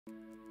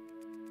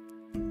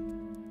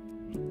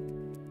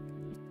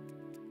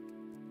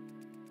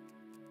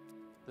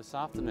This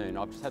afternoon,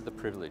 I've just had the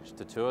privilege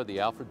to tour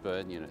the Alfred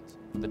burn unit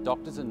with the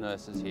doctors and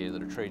nurses here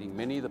that are treating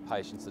many of the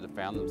patients that have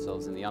found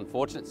themselves in the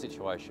unfortunate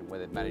situation where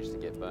they've managed to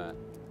get burnt.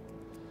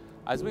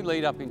 As we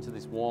lead up into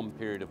this warm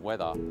period of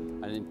weather,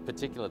 and in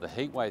particular the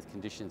heatwave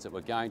conditions that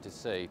we're going to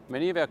see,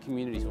 many of our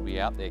communities will be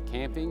out there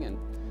camping and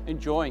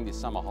enjoying this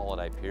summer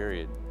holiday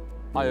period.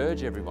 I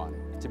urge everyone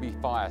to be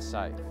fire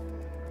safe.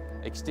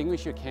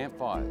 Extinguish your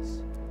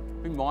campfires.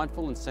 Be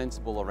mindful and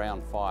sensible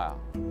around fire.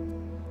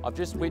 I've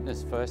just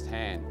witnessed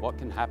firsthand what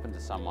can happen to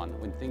someone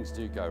when things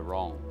do go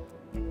wrong.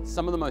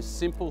 Some of the most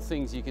simple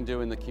things you can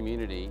do in the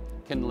community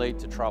can lead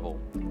to trouble.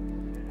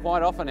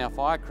 Quite often our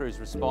fire crews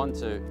respond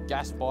to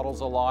gas bottles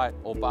alight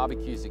or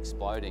barbecues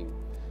exploding.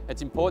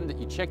 It's important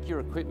that you check your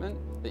equipment,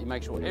 that you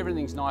make sure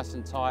everything's nice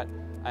and tight,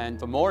 and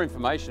for more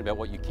information about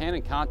what you can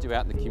and can't do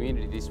out in the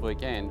community this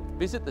weekend,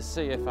 visit the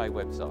CFA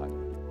website.